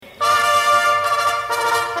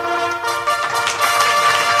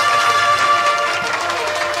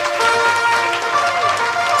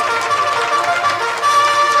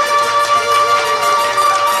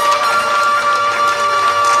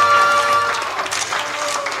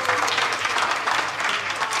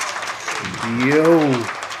Yo,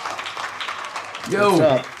 what's Yo,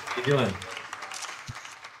 up? how you doing?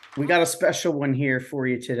 We got a special one here for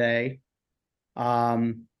you today.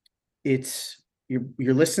 Um, it's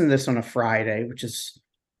you're listening to this on a Friday, which is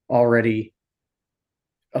already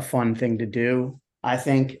a fun thing to do, I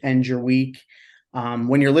think, end your week.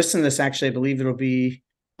 When you're listening to this, actually, I believe it'll be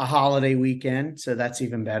a holiday weekend, so that's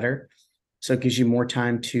even better. So it gives you more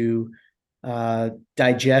time to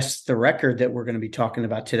digest the record that we're going to be talking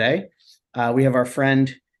about today. We have our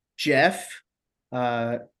friend Jeff.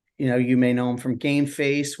 Uh, you may know him from Game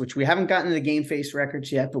Face, which we haven't gotten to the Game Face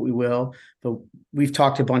records yet, but we will. But we've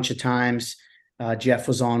talked a bunch of times. Jeff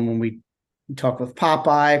was on when we talked with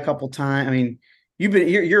Popeye a couple times. I mean,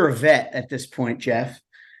 you're a vet at this point, Jeff.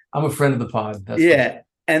 I'm a friend of the pod, that's for sure. Yeah.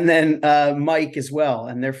 And then Mike as well.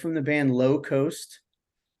 And they're from the band Low Coast,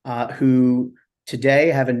 who today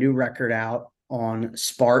have a new record out on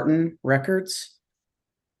Spartan Records.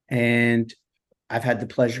 And I've had the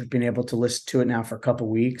pleasure of being able to listen to it now for a couple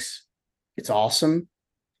weeks. It's awesome.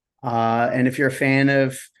 And if you're a fan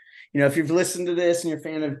of, if you've listened to this and you're a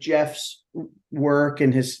fan of Jeff's work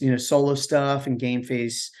and his, solo stuff and Game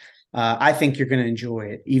Face, I think you're going to enjoy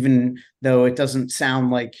it, even though it doesn't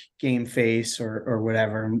sound like Game Face or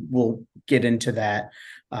whatever. And we'll get into that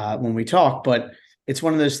when we talk. But it's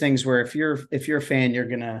one of those things where if you're a fan, you're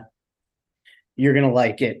gonna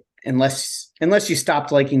like it. Unless you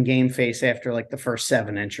stopped liking Game Face after like the first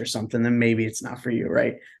 7 inch or something, then maybe it's not for you,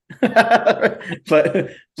 right?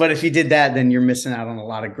 but if you did that, then you're missing out on a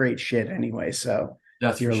lot of great shit anyway. So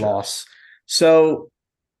That's for your sure. loss. So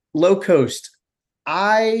Low Coast,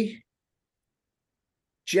 I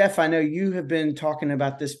Jeff, I know you have been talking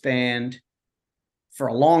about this band for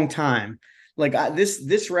a long time. Like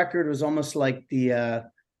this record was almost like the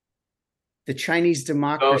Chinese Oh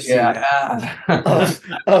democracy yeah.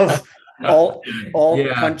 of alt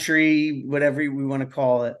Yeah. country, whatever we want to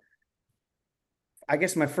call it. I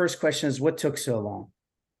guess my first question is, what took so long?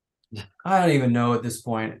 I don't even know at this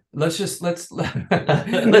point. Let's be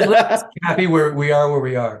happy where we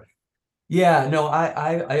are. Yeah, no,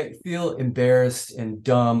 I feel embarrassed and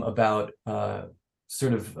dumb about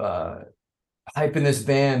sort of hyping this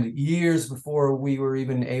band years before we were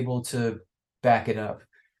even able to back it up.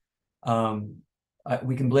 Um,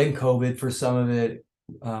 we can blame COVID for some of it.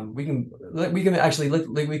 We can actually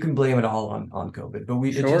we can blame it all on COVID,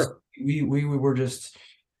 but Sure. we were just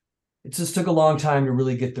it just took a long time to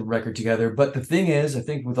really get the record together. But the thing is, I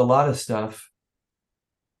think with a lot of stuff,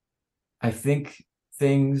 I think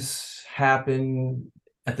things happen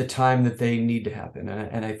at the time that they need to happen,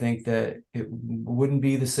 and I think that it wouldn't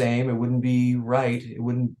be the same. It wouldn't be right. It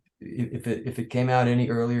wouldn't if it came out any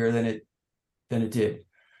earlier than it did.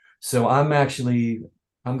 So I'm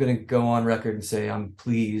going to go on record and say I'm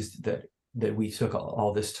pleased that we took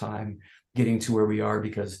all this time getting to where we are,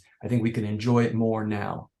 because I think we can enjoy it more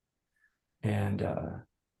now. And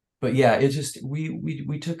but yeah, it just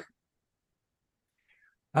we took,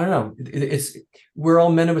 I don't know. It's we're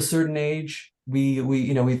all men of a certain age.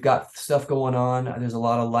 We've got stuff going on. There's a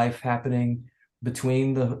lot of life happening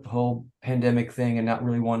between the whole pandemic thing and not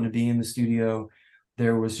really wanting to be in the studio.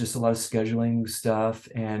 There was just a lot of scheduling stuff,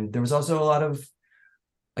 and there was also a lot of,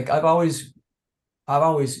 like, I've always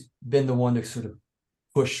been the one to sort of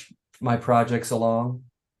push my projects along,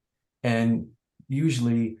 and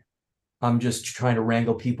usually I'm just trying to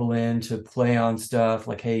wrangle people in to play on stuff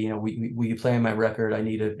like, hey, will you play on my record? I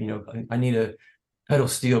need a pedal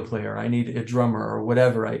steel player. I need a drummer or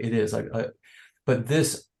whatever it is. But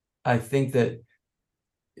this, I think that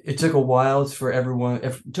it took a while for everyone.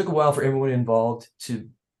 It took a while for everyone involved to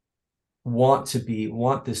want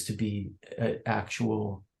this to be an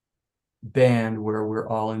actual band where we're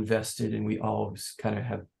all invested and we all kind of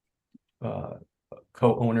have uh,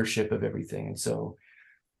 co-ownership of everything. And so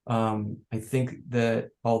I think that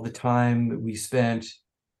all the time that we spent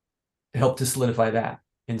helped to solidify that.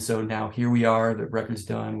 And so now here we are, the record's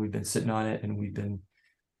done, we've been sitting on it and we've been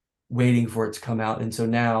waiting for it to come out. And so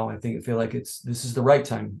now I feel like this is the right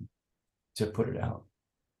time to put it out.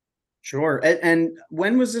 Sure. And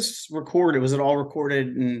when was this recorded? Was it all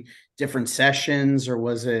recorded in different sessions, or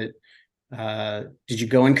was it did you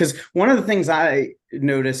go in? Because one of the things I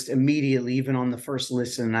noticed immediately, even on the first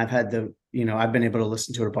listen, I've been able to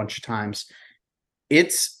listen to it a bunch of times.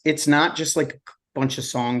 It's not just like a bunch of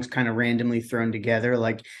songs kind of randomly thrown together.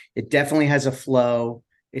 Like, it definitely has a flow.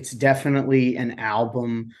 It's definitely an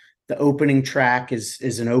album. The opening track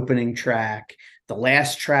is an opening track. The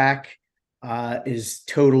last track is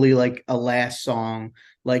totally like a last song.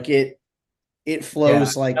 Like, it Yeah.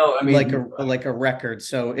 flows like No, I mean, a record.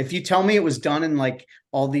 So if you tell me it was done in like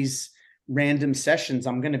all these random sessions,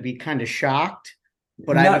 I'm going to be kind of shocked,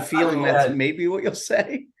 but I have a feeling that's maybe what you'll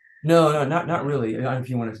say. No, not really. I don't know if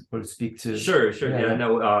you want to speak to. Sure. Yeah,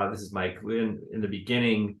 no, this is Mike. In the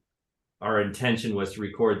beginning, our intention was to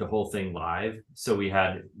record the whole thing live. So we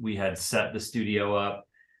had set the studio up,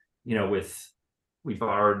 we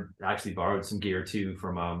borrowed some gear too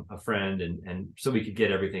from a friend, and so we could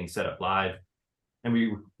get everything set up live. And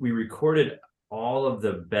we recorded all of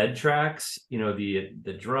the bed tracks,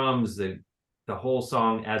 the drums, the whole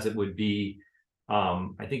song as it would be.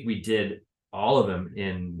 I think we did all of them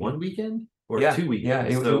in one weekend or 2 weekends. Yeah,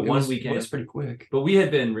 it was weekend. It was pretty quick. But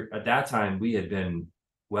at that time we had been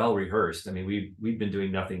well rehearsed. I mean, we've been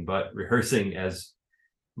doing nothing but rehearsing as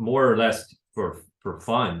more or less for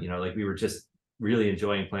fun. Like we were just really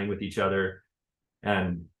enjoying playing with each other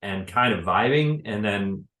and kind of vibing. And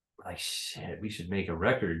then like, shit, we should make a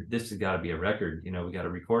record. This has got to be a record. We got to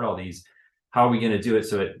record all these. How are we going to do it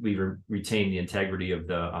so that we retain the integrity of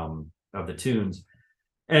the tunes?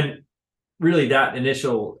 And really that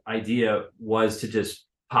initial idea was to just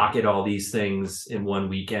pocket all these things in one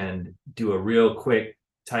weekend, do a real quick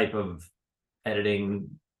type of editing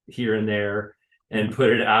here and there and put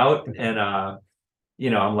it out. And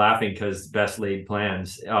I'm laughing because best laid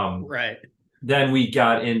plans. Right. Then we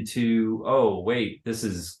got into, oh wait, this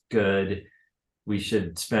is good, we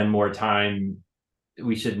should spend more time,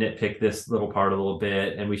 we should nitpick this little part a little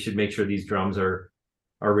bit, and we should make sure these drums are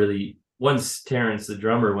really, once Terrence the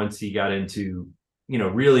drummer, once he got into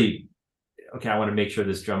really, okay, I want to make sure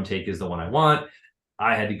this drum take is the one I want,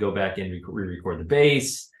 I had to go back and re-record the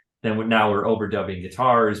bass. Then now we're overdubbing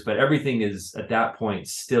guitars, but everything is at that point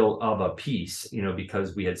still of a piece,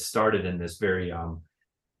 because we had started in this very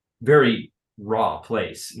very raw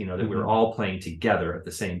place, that we were all playing together at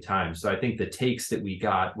the same time. So I think the takes that we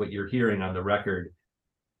got, what you're hearing on the record,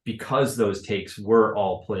 because those takes were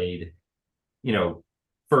all played,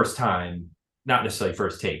 first time, not necessarily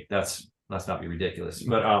first take, let's not be ridiculous,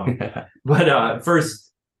 but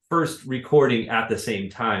first recording at the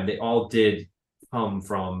same time, they all did come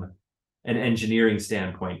from an engineering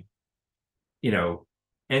standpoint,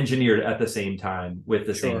 engineered at the same time with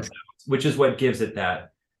the same sounds, which is what gives it that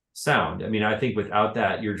sound. I mean, I think without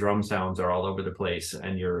that, your drum sounds are all over the place,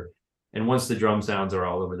 and once the drum sounds are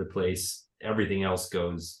all over the place, everything else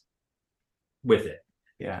goes with it.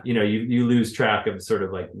 Yeah. You lose track of sort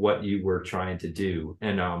of like what you were trying to do.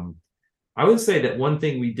 And I would say that one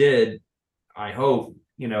thing we did, I hope,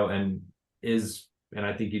 and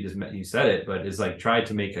I think you said it, but is like try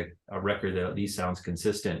to make a record that at least sounds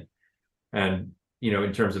consistent. And,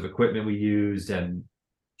 in terms of equipment we used and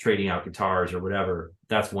trading out guitars or whatever,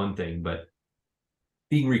 that's one thing. But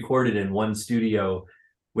being recorded in one studio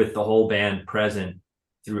with the whole band present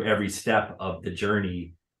through every step of the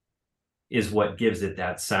journey is what gives it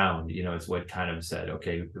that sound. It's what kind of said,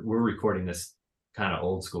 okay, we're recording this kind of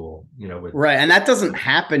old school, right. And that doesn't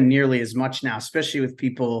happen nearly as much now, especially with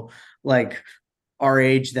people like our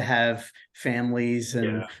age that have families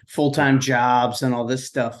and full-time jobs and all this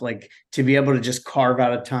stuff. Like, to be able to just carve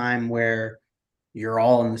out a time where you're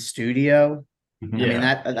all in the studio. I mean,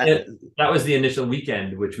 that was the initial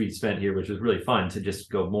weekend which we spent here, which was really fun, to just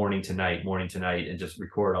go morning to night and just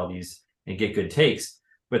record all these and get good takes.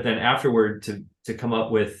 But then afterward to come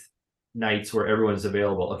up with nights where everyone's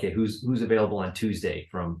available. Okay, who's available on Tuesday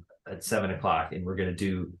at 7:00, and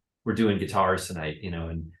we're doing guitars tonight,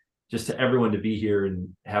 and just to everyone to be here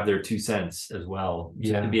and have their 2 cents as well.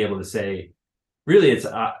 To be able to say, really, it's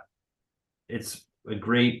a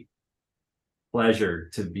great pleasure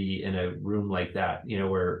to be in a room like that,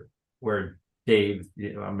 where Dave,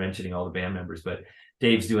 I'm mentioning all the band members, but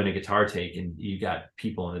Dave's doing a guitar take and you got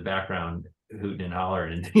people in the background hooting and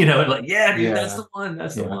hollering and like, yeah, dude, that's the one,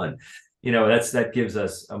 the one. That gives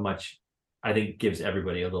us I think gives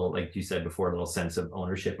everybody a little, like you said before, a little sense of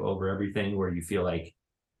ownership over everything, where you feel like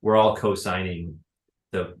we're all co-signing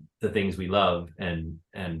the things we love, and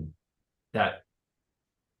that,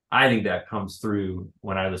 I think that comes through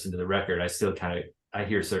when I listen to the record. I still I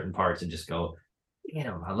hear certain parts and just go,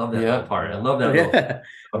 damn, I love that little part. I love that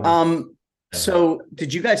little. So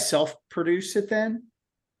did you guys self-produce it then?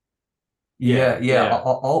 Yeah.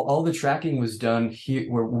 All the tracking was done here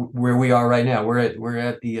where we are right now. We're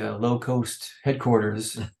at the Low Coast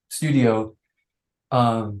headquarters studio.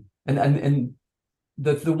 And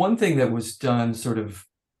the one thing that was done sort of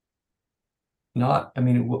not, I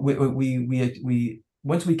mean, we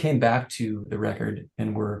once we came back to the record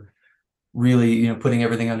and were really, putting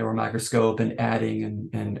everything under a microscope and adding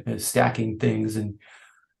and stacking things and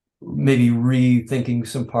maybe rethinking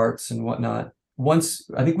some parts and whatnot. Once,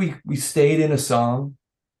 I think we stayed in a song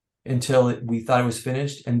until we thought it was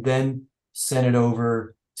finished, and then sent it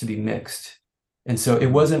over to be mixed. And so it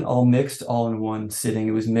wasn't all mixed all in one sitting.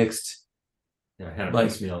 It was mixed. Yeah, kind of like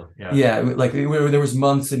piecemeal. Yeah. Yeah, like there was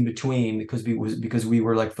months in between because we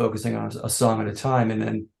were like focusing on a song at a time, and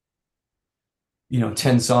then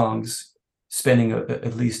 10 songs, spending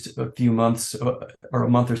at least a few months or a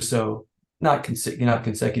month or so, not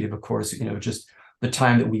consecutive, of course, just the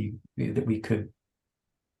time that we could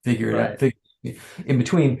figure it out in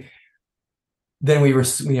between. Then we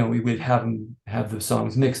would have the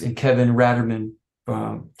songs mixed, and Kevin Ratterman,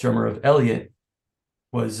 drummer of Elliott,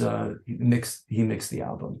 was he mixed the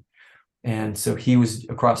album, and so he was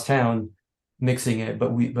across town mixing it,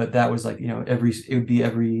 but that was like, it would be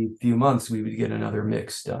every few months we would get another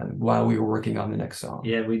mix done while we were working on the next song.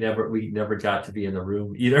 Yeah, we never got to be in the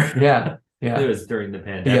room either. Yeah. It was during the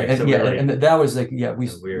pandemic. And that was like, a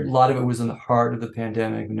weird. lot of it was in the heart of the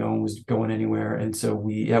pandemic. No one was going anywhere, and so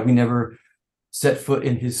we never set foot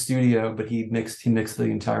in his studio, but he mixed the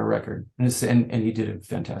entire record, and he did a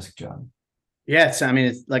fantastic job. Yeah, I mean,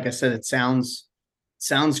 it's like I said, it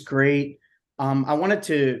sounds great. I wanted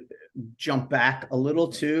to jump back a little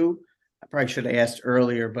too. I probably should have asked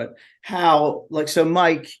earlier, but how, like, so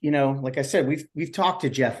Mike, like I said, we've talked to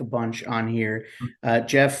Jeff a bunch on here.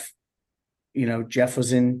 Jeff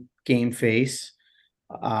was in Game Face.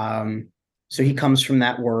 So he comes from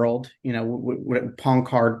that world, punk,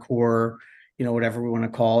 hardcore, whatever we want to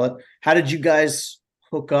call it. How did you guys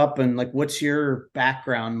hook up, and like, what's your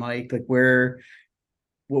background, Mike? Like, what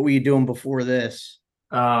were you doing before this?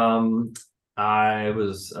 I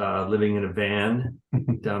was living in a van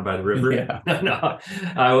down by the river. Yeah. No,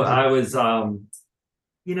 I was,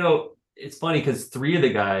 it's funny because three of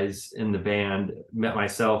the guys in the band met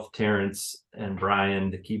myself, Terrence, and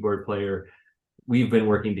Brian, the keyboard player. We've been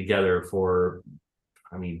working together for,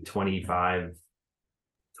 25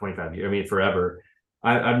 years. Forever.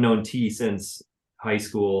 I've known T since high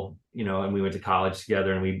school, and we went to college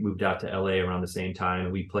together, and we moved out to LA around the same time.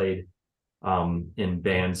 And we played in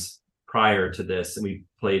bands prior to this, and we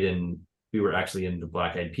were actually in the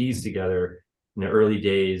Black Eyed Peas together in the early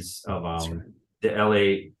days of the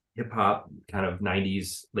LA hip hop kind of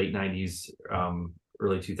 90s, late 90s,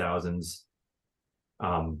 early 2000s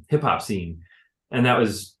hip hop scene. And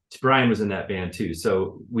Brian was in that band too.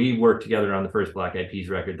 So we worked together on the first Black Eyed Peas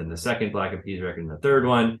record, then the second Black Eyed Peas record, and the third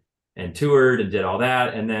one, and toured and did all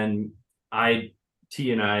that. And then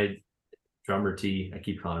drummer T, I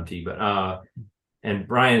keep calling him T, but and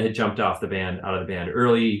Brian had jumped out of the band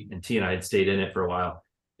early, and T and I had stayed in it for a while.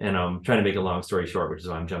 And I'm trying to make a long story short, which is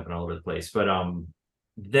why I'm jumping all over the place. But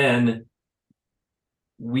then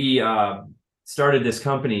we started this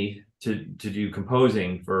company to do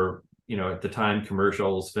composing for, at the time,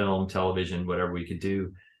 commercials, film, television, whatever we could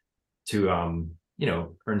do to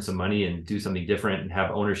earn some money and do something different and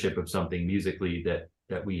have ownership of something musically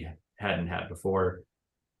that we hadn't had before.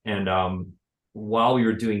 And while we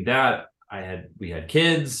were doing that, we had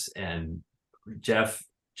kids, and Jeff's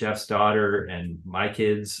daughter and my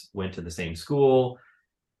kids went to the same school.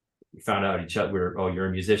 We found out each other. You're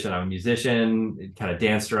a musician, I'm a musician. It kind of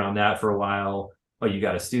danced around that for a while. Oh, you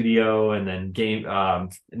got a studio, and then it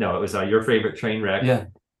was Your Favorite Trainwreck. Yeah.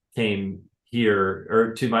 Came here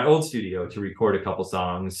or to my old studio to record a couple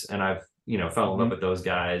songs, and I've fell in love with those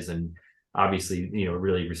guys, and obviously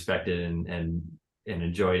really respected and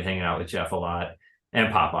enjoyed hanging out with Jeff a lot,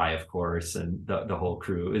 and Popeye, of course, and the whole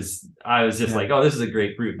crew. I was just like, oh, this is a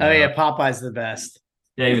great group. Oh yeah, Popeye's the best.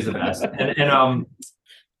 Yeah, he was the best. and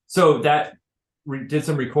so that did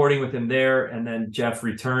some recording with him there, and then Jeff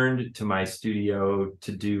returned to my studio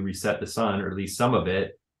to do Reset the Sun, or at least some of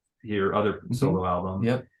it, your other solo album.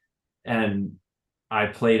 Yep. And I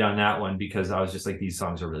played on that one because I was just like, these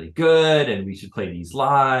songs are really good and we should play these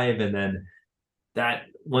live. And then that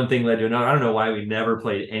one thing led to another. I don't know why we never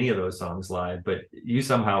played any of those songs live, but you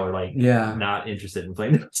somehow were like, not interested in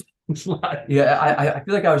playing those songs live. Yeah, I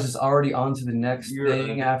feel like I was just already on to the next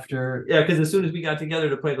thing after. Yeah, because as soon as we got together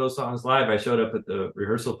to play those songs live, I showed up at the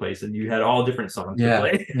rehearsal place and you had all different songs to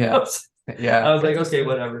play. Yeah. I was like, okay,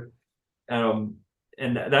 whatever.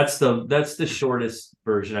 And that's the shortest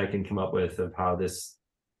version I can come up with of how this,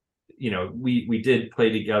 we did play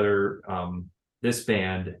together. This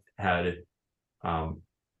band had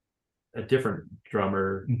a different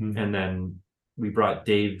drummer, and then we brought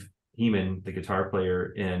Dave Heeman, the guitar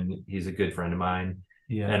player, in. He's a good friend of mine.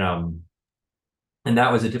 Yeah. And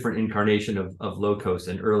that was a different incarnation of Low Coast,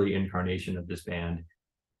 an early incarnation of this band.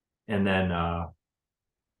 And then I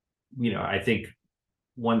think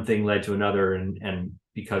one thing led to another, and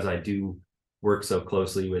because I do work so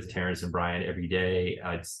closely with Terrence and Brian every day,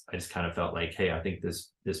 I just kind of felt like, hey, I think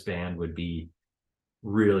this band would be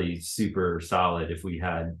really super solid if we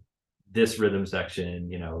had this rhythm section,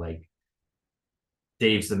 you know, like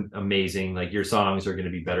Dave's amazing. Like your songs are going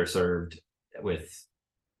to be better served with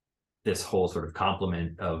this whole sort of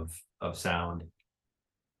complement of sound,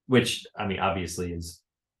 which I mean, obviously is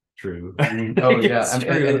true. Oh yeah, It's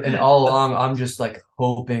true. and all along, I'm just like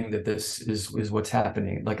hoping that this is what's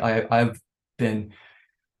happening. Like I've been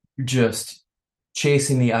just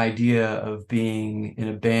chasing the idea of being in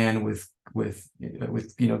a band with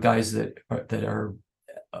you know guys that are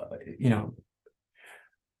you know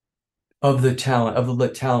of the talent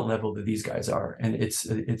level that these guys are, and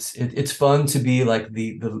it's fun to be like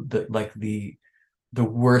the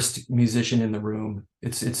worst musician in the room.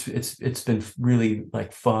 It's been really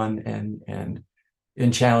like fun and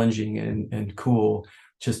challenging and cool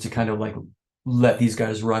just to kind of like let these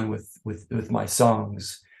guys run with my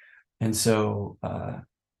songs. And so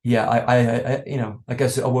yeah, I you know, like I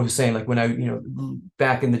said, I was saying, like when I, you know,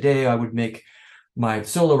 back in the day, I would make my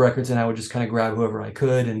solo records and I would just kind of grab whoever I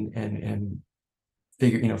could and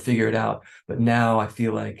figure it out. But now I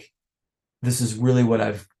feel like this is really what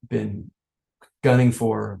I've been gunning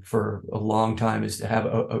for a long time, is to have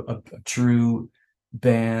a true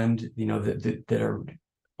band, you know, that are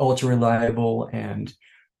ultra reliable and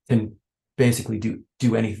can basically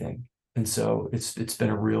do anything. And so it's been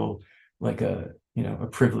a real, like a, you know, a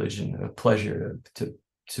privilege and a pleasure to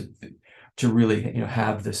really, you know,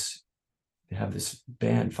 have this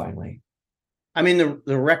band finally. I mean,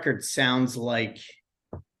 the record sounds like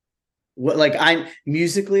what, like, I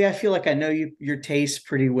musically, I feel like I know your taste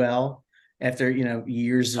pretty well after, you know,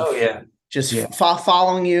 years of Oh yeah, just yeah,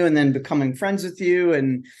 following you and then becoming friends with you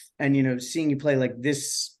and you know, seeing you play. Like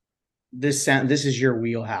this sound, this is your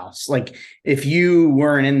wheelhouse. Like if you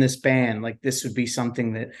weren't in this band, like this would be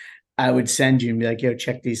something that I would send you and be like, yo,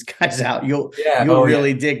 check these guys out. yeah. You'll Oh yeah,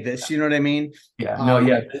 really dig this. You know what I mean? yeah. No,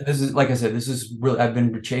 yeah. Um, This is, like I said, this is really, I've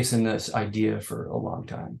been chasing this idea for a long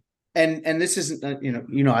time. and this isn't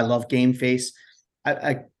you know, I love Game Face.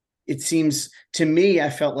 I it seems to me, I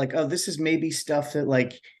felt like, oh, this is maybe stuff that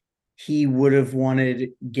like he would have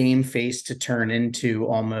wanted Game Face to turn into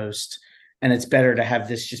almost, and it's better to have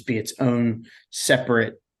this just be its own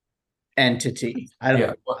separate entity. I don't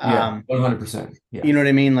Yeah, yeah, 100%. you Yeah, know what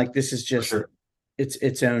I mean? Like this is for just sure,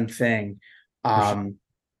 its own thing. for sure.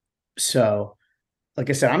 So like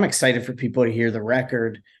I said, I'm excited for people to hear the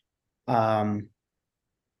record. Um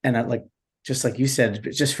and I, like, just like you said,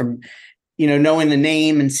 just from, you know, knowing the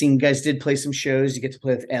name and seeing you guys did play some shows, you get to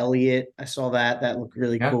play with Elliot. I saw that looked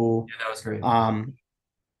really Yeah, cool. yeah, that was great.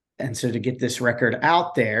 And so to get this record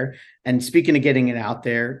out there, and speaking of getting it out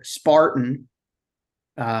there, Spartan,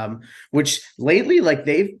 which lately, like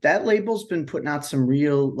that label's been putting out some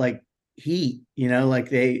real like heat, you know, like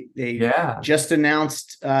they Yeah, just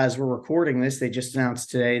announced, as we're recording this, they just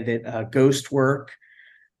announced today that Ghost Work,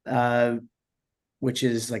 uh, which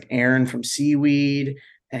is like Aaron from Seaweed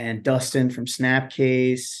and Dustin from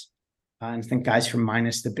Snapcase, and I think guys from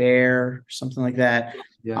Minus the Bear, something like that.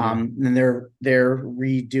 yeah, And they're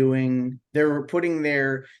redoing, they're putting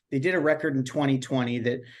their, they did a record in 2020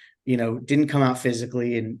 that, you know, didn't come out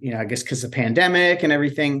physically, and you know, I guess because of the pandemic and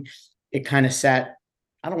everything, it kind of sat,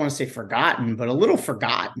 I don't want to say forgotten, but a little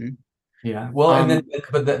forgotten. yeah. Well, and then, Um,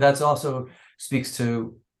 but that's also speaks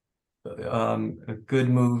to a good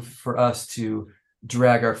move for us to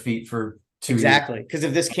drag our feet for 2 years. Exactly. Because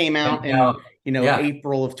if this came And out in, now, you know, yeah,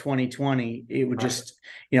 April of 2020, it would right. just,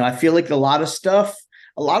 you know, I feel like a lot of stuff,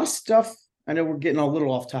 I know we're getting a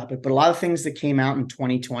little off topic, but a lot of things that came out in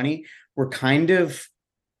 2020 were kind of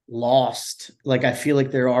lost. Like I feel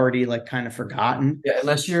like they're already like kind of forgotten. Yeah,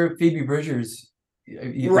 unless you're Phoebe Bridgers,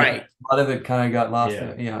 Right. a lot of it kind of got lost.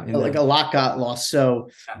 Yeah. Yeah, in Like the a lot got lost. So,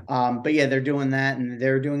 yeah, but yeah, they're doing that, and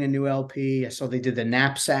they're doing a new LP. I saw they did the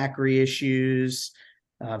Knapsack reissues,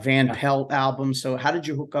 Van yeah. Pelt album. So how did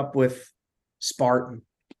you hook up with Spartan?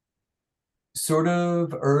 Sort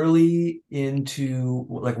of early into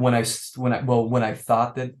like when I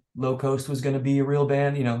thought that Low Coast was going to be a real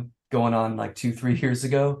band, you know, going on like 2 3 years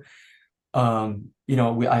ago. You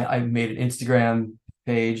know, I made an Instagram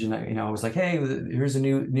page and I was like, hey, here's a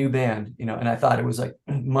new band, you know, and I thought it was like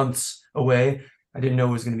months away. I didn't know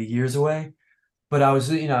it was going to be years away, but I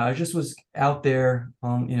was, you know, I just was out there,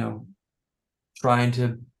 you know, trying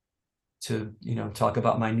to you know talk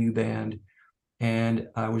about my new band. And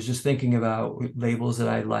I was just thinking about labels that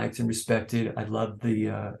I liked and respected. I loved the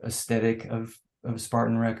aesthetic of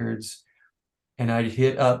Spartan Records. And I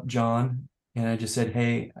hit up John and I just said,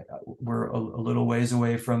 hey, we're a little ways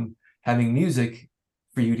away from having music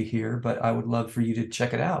for you to hear, but I would love for you to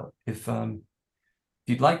check it out if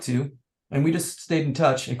you'd like to. and we just stayed in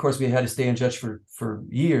touch. And of course, we had to stay in touch for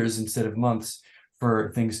years instead of months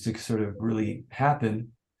for things to sort of really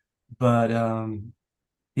happen. But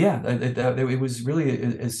yeah, it was really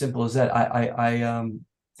as simple as that. I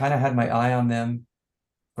kind of had my eye on them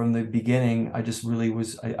from the beginning. I just really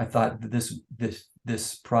was. I thought that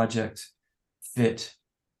this project fit.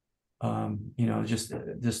 You know, just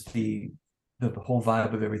the whole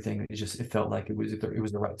vibe of everything. It felt like it was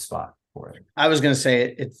the right spot for it. I was gonna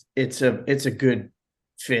say it's a good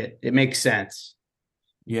fit. It makes sense.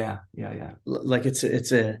 Yeah. Like it's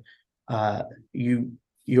a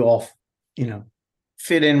you all, you know,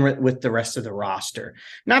 fit in with the rest of the roster.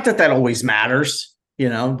 Not that that always matters, you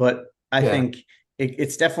know, but I think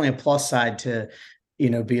it's definitely a plus side to, you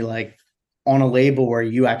know, be like on a label where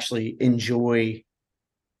you actually enjoy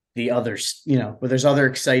the others, you know, where there's other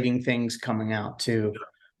exciting things coming out too.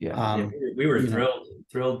 Yeah. We were you know.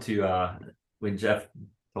 thrilled to when Jeff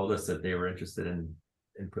told us that they were interested in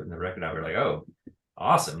putting the record out. We are like, oh,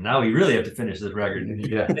 awesome! Now we really have to finish this record.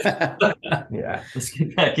 Yeah. Yeah. Let's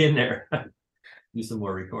get back in there, do some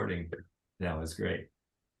more recording. That was great.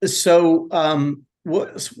 So,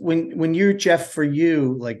 what when you're Jeff, for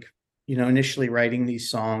you, like, you know, initially writing these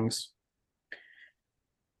songs,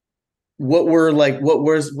 what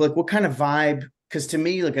kind of vibe? Because to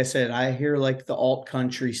me, like I said, I hear like the alt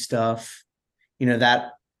country stuff, you know,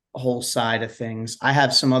 that whole side of things. I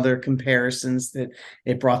have some other comparisons that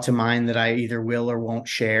it brought to mind that I either will or won't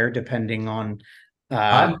share, depending on.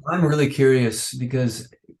 I'm really curious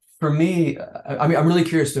because for me, I mean, I'm really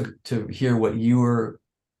curious to hear what you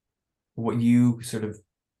sort of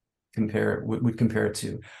would compare it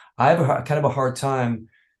to. I have kind of a hard time.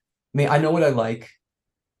 I mean, I know what I like,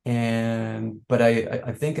 but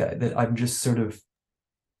I think that I'm just sort of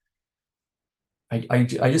I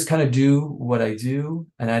just kind of do what I do,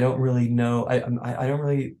 and I don't really know. I don't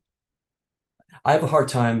really. I have a hard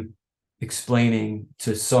time explaining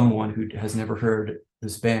to someone who has never heard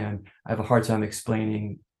this band. I have a hard time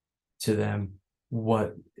explaining to them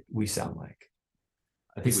what we sound like.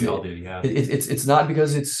 I think we all do. Yeah. It's not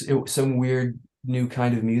because it's some weird new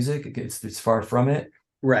kind of music. It's far from it.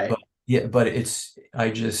 Right. But yeah, but I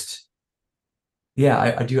do.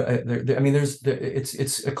 I mean,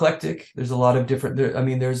 it's eclectic. There's a lot of different. I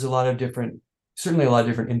mean, there's a lot of different. Certainly, a lot of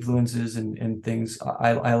different influences and things.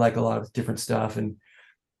 I like a lot of different stuff,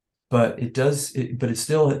 but it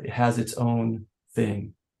still has its own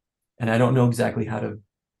thing, and I don't know exactly how to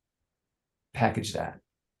package that.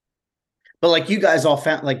 But like you guys all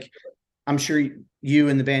found, like, I'm sure you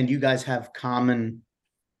and the band, you guys have common.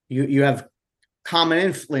 You have common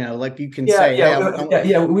you know, like you can say,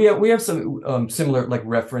 we have some similar like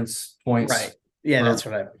reference points, right? Yeah, that's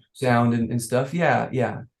what I sound and stuff.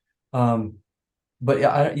 Yeah. But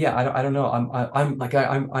I don't know.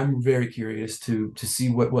 I'm very curious to see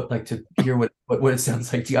what like to hear what it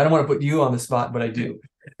sounds like to you. I don't want to put you on the spot, but I do.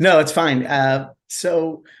 No, it's fine.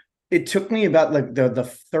 So it took me about like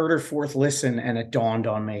the third or fourth listen, and it dawned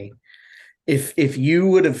on me, if you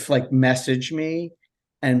would have like messaged me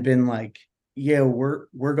and been like, yeah, we're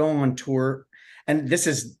going on tour, and this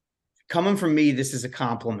is coming from me, this is a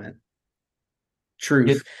compliment,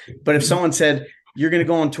 truth. But if someone said you're going to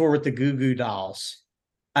go on tour with the Goo Goo Dolls,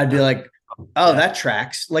 I'd be like, oh, that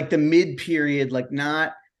tracks. Like the mid period, like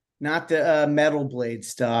not the Metal Blade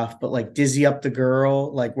stuff, but like Dizzy Up the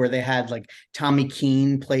Girl, like where they had like Tommy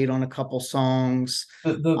Keene played on a couple songs.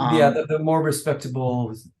 The more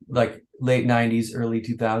respectable, like late 90s, early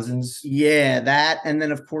 2000s. Yeah, that. And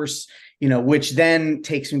then of course, you know, which then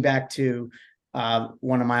takes me back to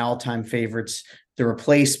one of my all-time favorites, The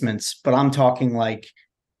Replacements, but I'm talking like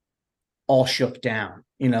All Shook Down,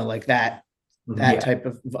 you know, like that type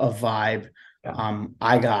of vibe.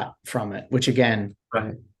 I got from it, which again,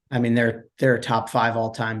 right. I mean, they're a top 5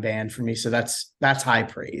 all-time band for me, so that's high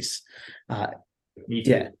praise. Me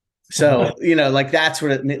too. Yeah. So, you know, like that's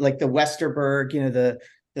what it, like the Westerberg, you know,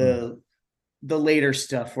 the later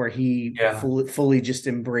stuff where he fully just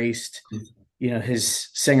embraced, you know, his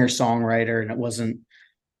singer-songwriter, and it wasn't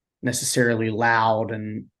necessarily loud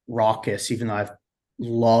and raucous, even though I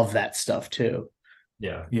love that stuff too.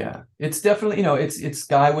 Yeah. It's definitely, you know, it's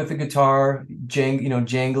guy with a guitar,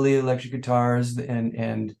 jangly electric guitars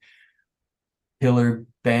and killer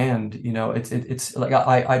band. You know, it's like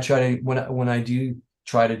I try to when I do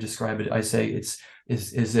try to describe it, I say it's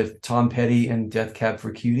as if Tom Petty and Death Cab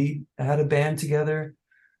for Cutie had a band together,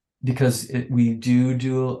 because we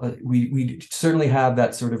certainly have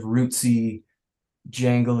that sort of rootsy,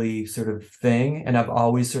 jangly sort of thing, and I've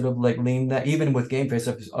always sort of like leaned that, even with Game Face,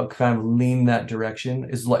 I've kind of leaned that direction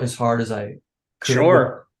as hard as I could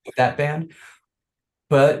with that band.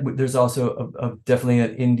 but there's also definitely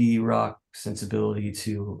an indie rock sensibility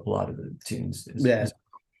to a lot of the tunes. Yeah.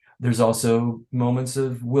 There's also moments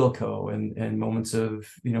of Wilco and moments of,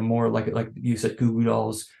 more like you said, Goo Goo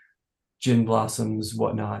Dolls, Gin Blossoms,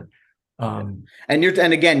 whatnot. And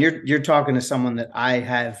again, you're talking to someone that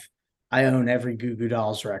I own every Goo Goo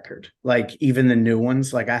Dolls record, like even the new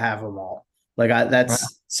ones, like I have them all. Like Right.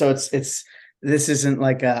 so it's this isn't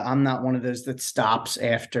like I'm not one of those that stops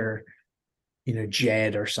after,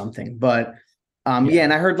 Jed or something. But yeah,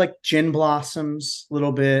 and I heard like Gin Blossoms a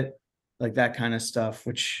little bit, like that kind of stuff,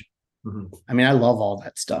 which I mean, I love all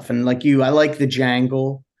that stuff. And like I like the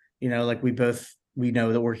jangle, like we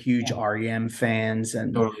know that we're huge REM fans,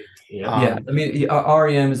 and Totally. Yeah. I mean,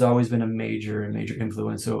 REM has always been a major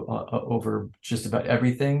influence over just about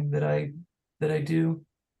everything that I do.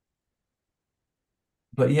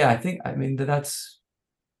 But yeah, I mean,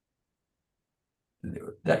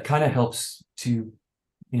 that kind of helps to,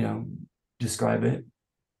 describe it.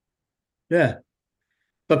 yeah.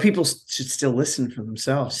 But people should still listen for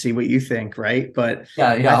themselves, see what you think, right? But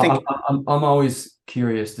Yeah, I think I'm always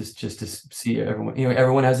curious just to see everyone.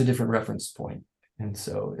 Everyone has a different reference point, and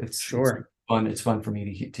so it's sure. fun. It's fun for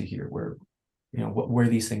me to hear where, where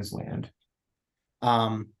these things land.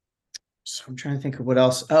 So I'm trying to think of what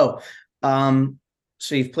else. Oh,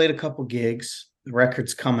 so you've played a couple gigs, the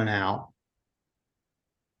record's coming out.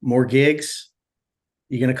 More gigs?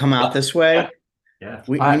 You gonna come out this way? Yeah.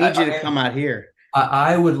 We need you to come out here.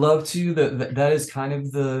 I would love to. That is kind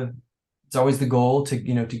of it's always the goal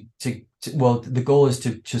to, well, the goal is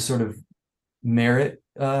to sort of merit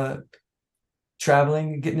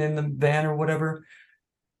traveling, getting in the van or whatever.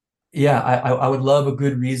 Yeah, I would love a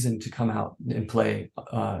good reason to come out and play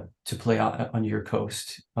on your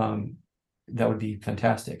coast. That would be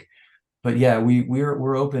fantastic. But yeah,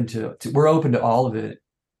 we're open to all of it.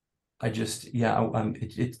 I just,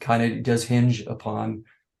 it kind of does hinge upon,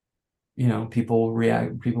 people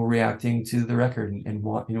reacting to the record and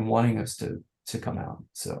wanting us to come out.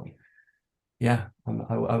 So yeah,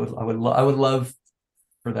 I would love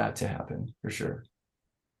for that to happen for sure.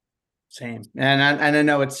 Same. And I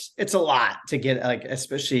know it's a lot to get, like,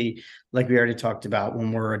 especially like we already talked about,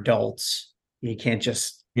 when we're adults, you can't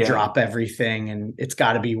just drop everything, and it's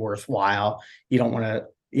got to be worthwhile. You don't want to,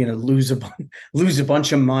 lose a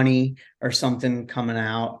bunch of money or something coming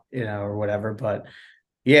out, or whatever. But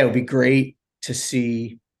yeah, it would be great to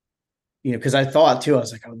see, because I thought too, I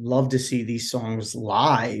was like, I would love to see these songs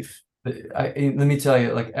live. But let me tell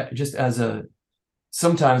you, like, just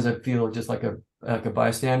sometimes I feel just like a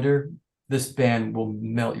bystander. This band will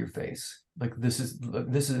melt your face. Like this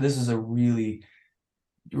is a really,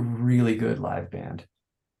 really good live band,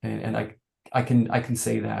 and I can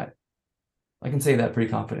say that. I can say that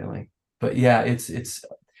pretty confidently. But yeah, it's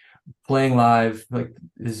playing live, like,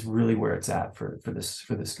 is really where it's at for this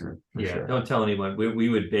group. For Yeah, sure. don't tell anyone. We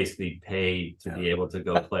would basically pay to be able to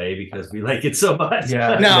go play because we like it so much.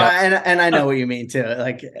 Yeah. No, and I know what you mean too.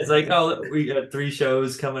 Like, it's like, oh, we got 3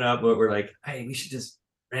 shows coming up, but we're like, hey, we should just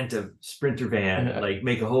rent a Sprinter van, and like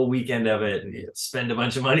make a whole weekend of it, and spend a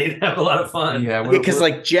bunch of money and have a lot of fun. Yeah, because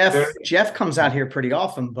like Jeff comes out here pretty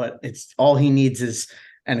often, but it's all he needs is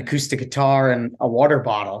an acoustic guitar and a water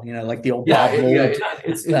bottle, like the old Bob Mould.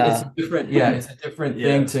 It's a different, it's a different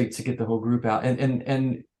thing to get the whole group out, and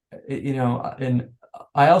and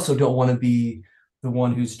I also don't want to be the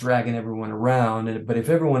one who's dragging everyone around, but if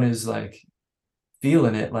everyone is like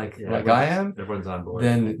feeling it, like I am, everyone's on board,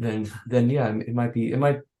 then yeah,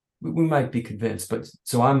 we might be convinced. But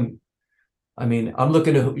so I'm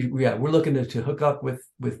looking we're looking to hook up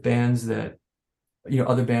with bands that,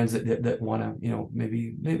 other bands that want to,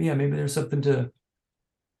 maybe there's something to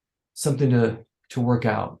work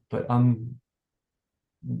out. But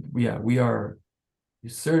we are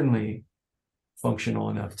certainly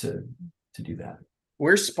functional enough to do that.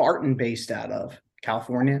 Where's Spartan based out of?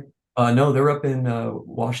 California? No, they're up in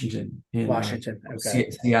Washington, Washington. Okay.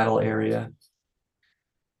 Seattle area.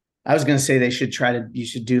 I was gonna say you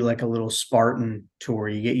should do like a little Spartan tour.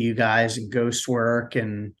 You get you guys and Ghostwork,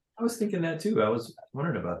 and I was thinking that too. I was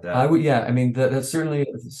wondering about that. I would, yeah. I mean, that's certainly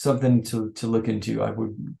something to look into. I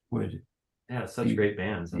would. Yeah, such great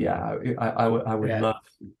bands. Yeah, I would love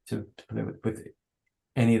to play with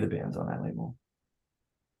any of the bands on that label.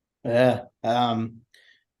 Yeah.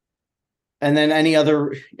 And then any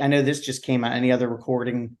other, I know this just came out, any other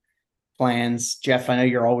recording plans? Jeff, I know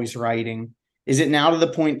you're always writing. Is it now to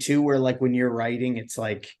the point too where, like, when you're writing, it's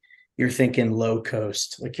like you're thinking low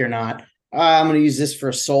coast, like you're not, I'm going to use this for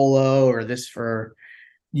a solo or this for.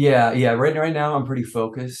 Yeah. Right now I'm pretty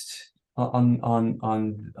focused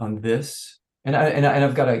on this. And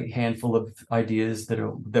I've got a handful of ideas that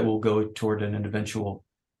will go toward an eventual,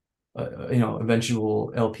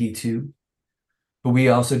 eventual LP too. But we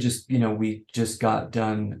also we just got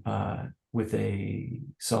done with a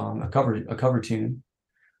song, a cover tune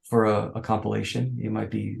for a compilation you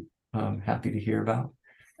might be happy to hear about.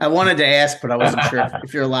 I wanted to ask, but I wasn't sure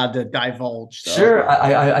if you're allowed to divulge. So. Sure,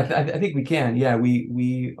 I think we can. Yeah,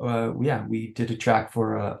 we did a track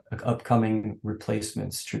for a upcoming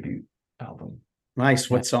Replacements tribute album. Nice.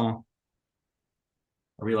 What song?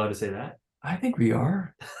 Are we allowed to say that? I think we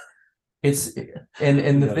are. It's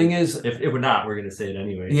and the thing is, if we're not, we're going to say it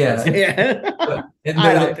anyway. Yeah, yeah.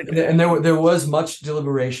 And there was much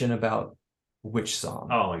deliberation about which song.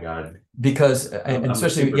 Oh my God! Because I'm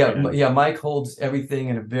especially Mike holds everything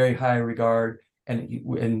in a very high regard,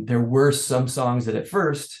 and there were some songs that at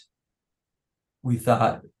first we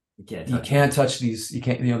thought you can't touch these. You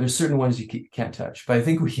can't. There's certain ones you can't touch. But I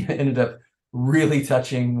think we ended up really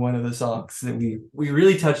touching one of the songs that we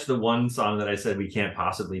really touched the one song that I said we can't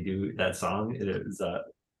possibly do that song. It is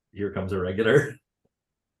Here Comes a Regular.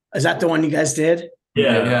 Is that the one you guys did?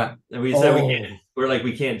 Yeah. And we said we can't. We're like,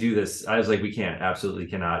 we can't do this. I was like, we can't, absolutely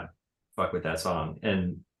cannot fuck with that song.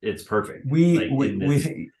 And it's perfect.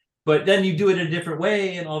 But then you do it in a different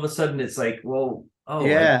way, and all of a sudden it's like, well,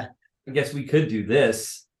 I guess we could do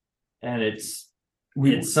this, and it's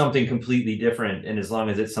something completely different. And as long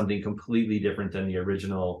as it's something completely different than the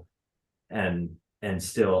original, and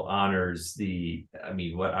still honors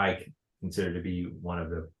what I consider to be one of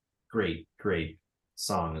the great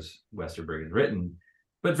songs Westerberg has written,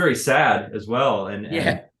 but very sad as well.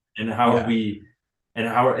 Jeff, I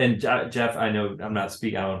know I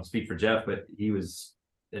don't speak for Jeff, but he was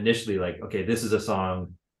initially like, okay, this is a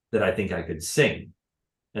song that I think I could sing.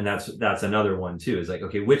 And that's another one too, is like,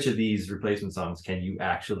 okay, which of these Replacement songs can you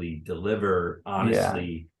actually deliver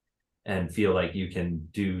honestly and feel like you can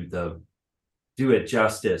do it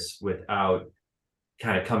justice without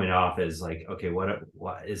kind of coming off as like, okay, what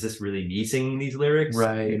is this really me singing these lyrics?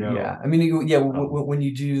 Right. Yeah. I mean, when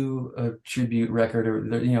you do a tribute record, or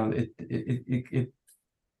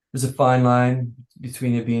there's a fine line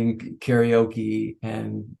between it being karaoke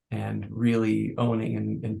and really owning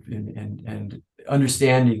and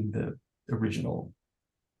understanding the original,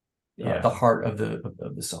 the heart of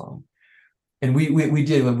the song. And we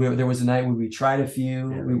did. There was a night where we tried a few.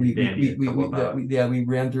 We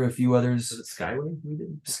ran through a few others. Was it Skyway? We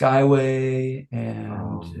did Skyway,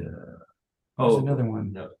 and there's another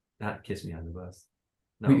one. No, not Kiss Me on the Bus.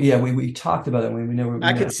 No. We talked about that when we never.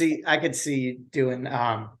 I could see doing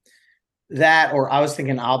that, or I was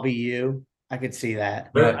thinking I'll Be You. I could see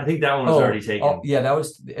that. But I think that one was already taken. That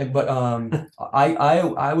was. But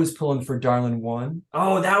I was pulling for Darlin' One.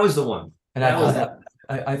 Oh, that was the one. And I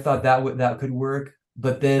thought that could work,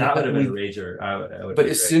 but then that would have been a rager. But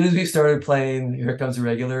as soon as we started playing Here Comes a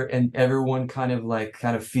Regular, and everyone kind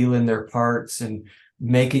of feeling their parts and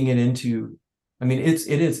making it into, I mean, it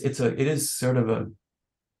is sort of a,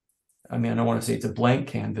 I mean, I don't want to say it's a blank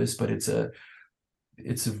canvas, but it's a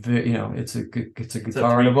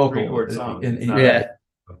guitar and a vocal song.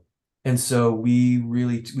 And so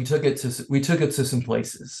we took it to some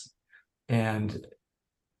places, and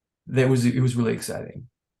it was really exciting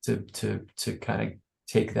to kind of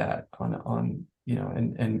take that on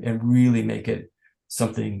and really make it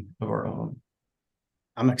something of our own.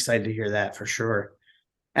 I'm excited to hear that for sure,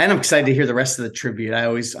 and I'm excited to hear the rest of the tribute.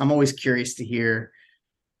 I'm always curious to hear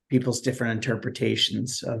people's different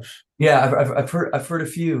interpretations of. Yeah, I've heard a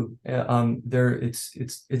few. I think it's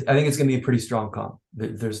going to be a pretty strong comp.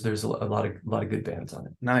 There's a lot of good bands on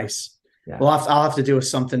it. Nice. Yeah. Well, I'll have to do a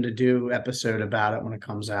something to do episode about it when it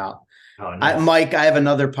comes out. Oh, nice. Mike, I have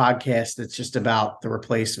another podcast that's just about the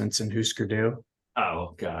Replacements and Husker Du.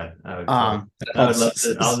 Oh God, I would love to. I'll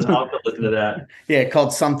listen to that. Yeah,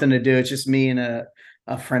 called Something to Do. It's just me and a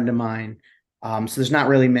friend of mine. So there's not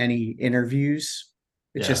really many interviews.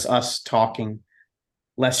 It's just us talking.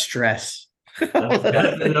 Less stress.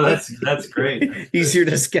 That's great. Easier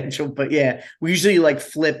to schedule, but yeah, we usually like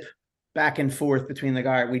flip back and forth between the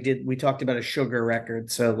guy. We talked about a Sugar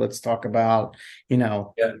record, so let's talk about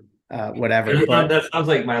whatever. That sounds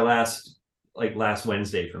like my last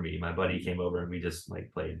Wednesday for me. My buddy came over and we just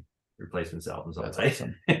like played Replacements albums all night.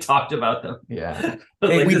 Awesome. And talked about them. Yeah.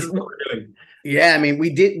 This is what we're doing. Yeah, I mean, we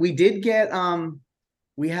did get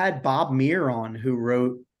we had Bob Muir on, who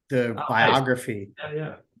wrote the biography. Nice.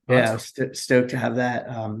 Yeah, I was stoked to have that.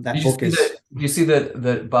 That book is. Did you see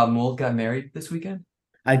that Bob Mould got married this weekend?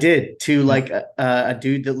 I did, to like a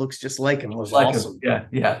dude that looks just like him. It was awesome. Yeah.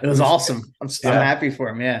 It was awesome. I'm happy for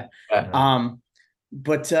him. Yeah.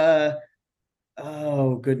 But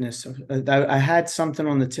Oh goodness. I had something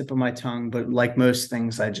on the tip of my tongue, but like most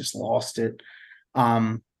things, I just lost it.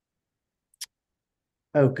 Um,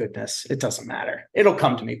 oh goodness, it doesn't matter. It'll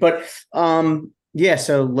come to me. But yeah,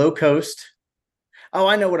 so low coast. Oh,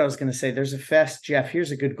 I know what I was gonna say. There's a fest, Jeff.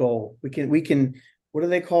 Here's a good goal. We can what do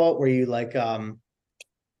they call it? Where you like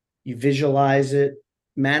you visualize it,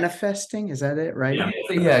 manifesting, is that it, right?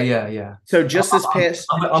 Yeah. So just this past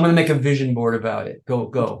I'm gonna make a vision board about it.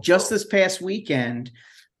 Go. just this past weekend,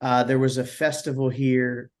 there was a festival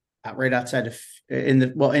here right outside of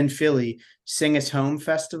in Philly, Sing Us Home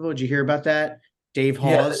Festival. Did you hear about that? Dave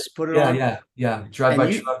Yeah, Hawes put it on. yeah. Drive And by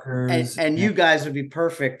you truckers. and you guys would be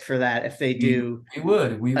perfect for that if they do We a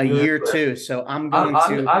would. year too. So I'm going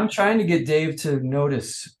to I'm trying to get Dave to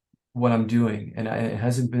notice what I'm doing, and I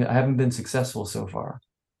haven't been successful so far.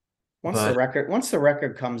 But once the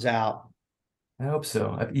record comes out, I hope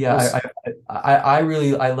so.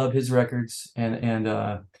 I love his records, and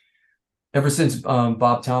ever since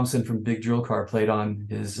Bob Thompson from Big Drill Car played on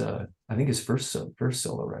his I think his first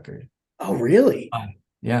solo record. oh really?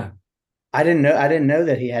 Yeah. I didn't know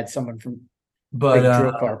that he had someone from But Big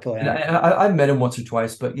Drill Car play and on it. I've met him once or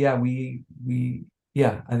twice, but yeah, I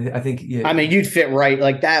think yeah, I mean, you'd fit right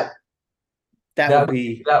like that. That would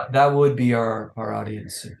be that would be our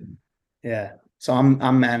audience. yeah. So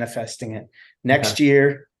I'm manifesting it next Okay.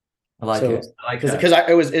 year. I like So it. I like because that.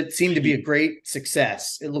 it seemed to be a great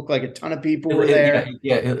success. It looked like a ton of people were there.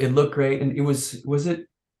 It looked great, and it was it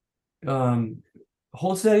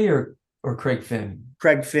Hold Steady or Craig Finn?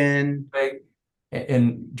 Craig Finn. Craig,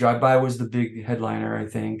 and Drive By was the big headliner, I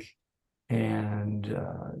think. And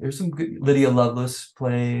there's some good. Lydia Lovelace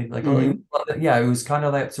played like yeah, it was kind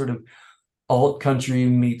of that sort of alt country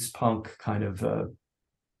meets punk kind of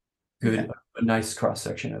good, a nice cross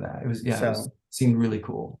section of that. It was seemed really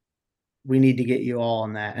cool. We need to get you all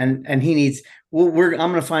on that, and he needs. I'm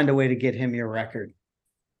gonna find a way to get him your record.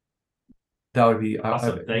 That would be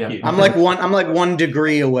awesome. Thank you. I'm like 1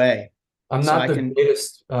 degree away. I'm not the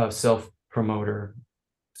greatest self promoter,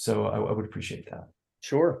 so I would appreciate that.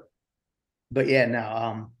 Sure, but yeah,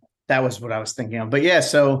 no, that was what I was thinking of. But yeah,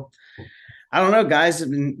 so I don't know, guys. I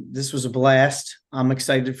mean, this was a blast. I'm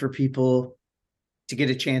excited for people to get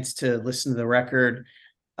a chance to listen to the record.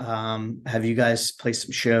 Have you guys play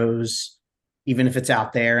some shows, even if it's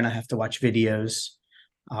out there and I have to watch videos,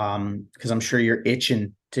 because I'm sure you're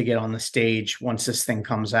itching to get on the stage once this thing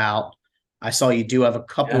comes out. I saw you do have a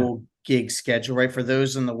couple gigs scheduled, right? For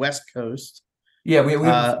those on the West Coast. Yeah, we have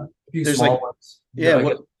a few there's small like, ones.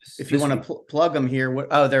 yeah, if you want to plug them here,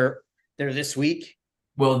 they're this week.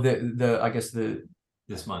 Well, I guess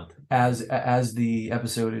this month as the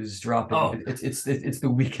episode is dropping, it's the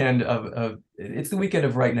weekend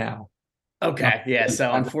of right now. Okay, yeah.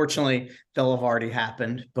 So unfortunately, they'll have already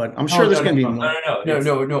happened, but I'm sure there's going to be more.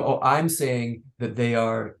 No. Oh, I'm saying that they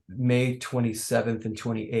are May 27th and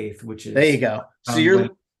 28th, which is there you go. So you're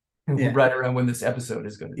right around when this episode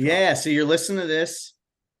is going to drop. Yeah. So you're listening to this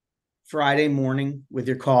Friday morning with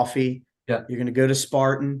your coffee. Yeah. You're going to go to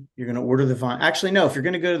Spartan. You're going to order the vinyl. Actually, no. If you're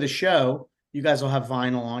going to go to the show, you guys will have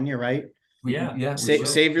vinyl on you, right? Yeah.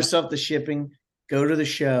 Save yourself the shipping. Go to the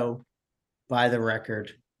show. Buy the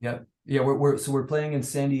record. Yep. Yeah, we're playing in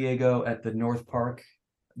San Diego at the North Park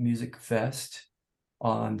Music Fest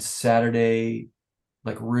on Saturday,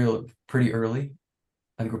 like pretty early.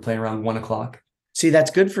 I think we're playing around 1:00. See, that's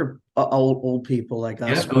good for old people like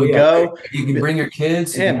us. Yeah. Go. You can bring your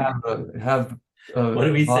kids. You can have what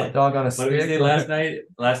did we say? Dog on a stick. What did we say last night?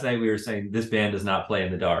 Last night we were saying this band does not play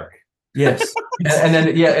in the dark. Yes, and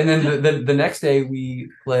then the next day we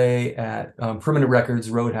play at Permanent Records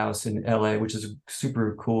Roadhouse in LA, which is a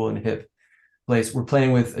super cool and hip place. We're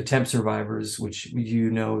playing with Attempt Survivors, which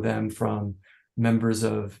you know them from members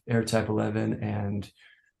of Air Type 11 and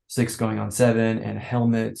 6 Going on 7 and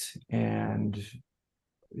Helmet, and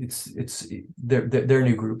it's their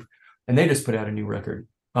new group, and they just put out a new record.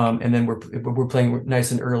 And then we're playing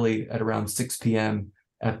nice and early at around 6 p.m.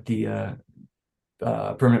 at the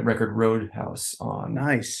Permanent Record Roadhouse on.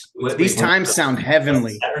 Nice. These times sound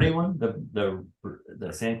heavenly. Saturday one,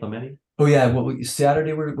 the San Clemente. Oh yeah, well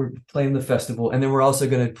Saturday we're playing the festival, and then we're also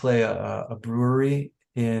going to play a brewery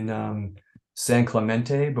in San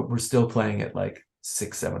Clemente, but we're still playing at like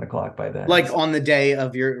 6-7 o'clock by then. Like on the day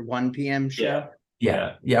of your 1 p.m. show.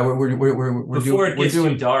 Yeah. We're before it gets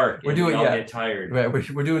too dark. We're doing get tired. Right,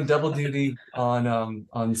 we're doing double duty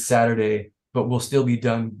on Saturday, but we'll still be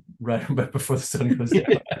done right before the sun goes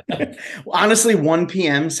down. Honestly, 1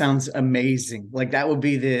 p.m. sounds amazing. Like that would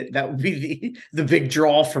be the big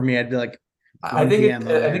draw for me. I'd be like, I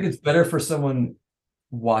think it's better for someone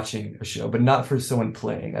watching a show, but not for someone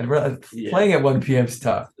playing. I'd rather Yeah. playing at 1 p.m. is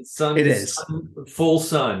tough. It is. Full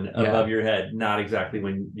sun Yeah. above your head, not exactly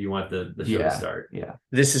when you want the show to start. Yeah.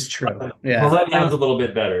 This is true. Well, Yeah. right now, Sounds a little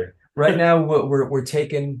bit better. right now we're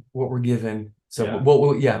taking what we're given. So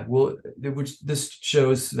Yeah. which this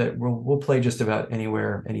shows that we'll play just about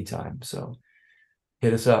anywhere, anytime. So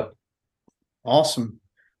hit us up. Awesome.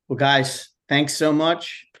 Well, guys, thanks so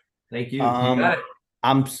much. Thank you. got it.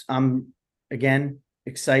 I'm again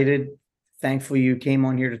excited. Thankful you came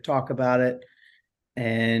on here to talk about it.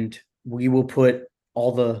 And we will put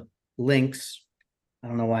all the links. I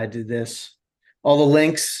don't know why I did this. All the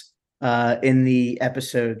links in the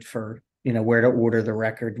episode for where to order the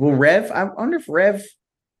record. Will Rev? I wonder if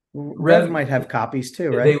Rev might have copies too,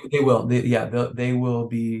 right? They will. They will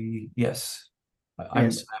be. Yes.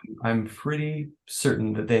 Yes. I'm pretty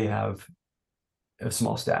certain that they have a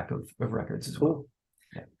small stack of records as well.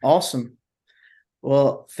 Yeah. Awesome.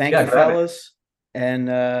 Well, thank you, fellas,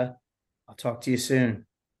 and I'll talk to you soon.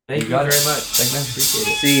 Thank you very much. Thanks, man. Appreciate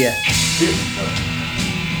it. See ya. See you.